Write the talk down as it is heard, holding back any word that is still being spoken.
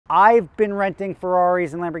I've been renting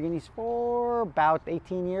Ferraris and Lamborghinis for about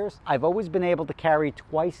 18 years. I've always been able to carry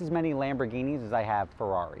twice as many Lamborghinis as I have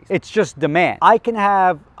Ferraris. It's just demand. I can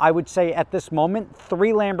have, I would say at this moment,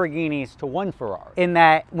 3 Lamborghinis to 1 Ferrari. In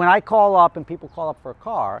that when I call up and people call up for a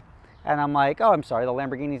car, and I'm like, oh, I'm sorry, the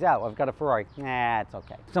Lamborghini's out. I've got a Ferrari. Nah, it's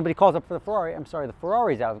okay. Somebody calls up for the Ferrari. I'm sorry, the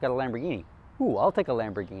Ferrari's out. I've got a Lamborghini. Ooh, I'll take a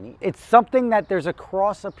Lamborghini. It's something that there's a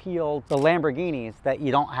cross appeal to Lamborghinis that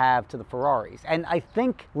you don't have to the Ferraris. And I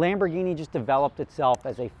think Lamborghini just developed itself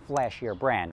as a flashier brand.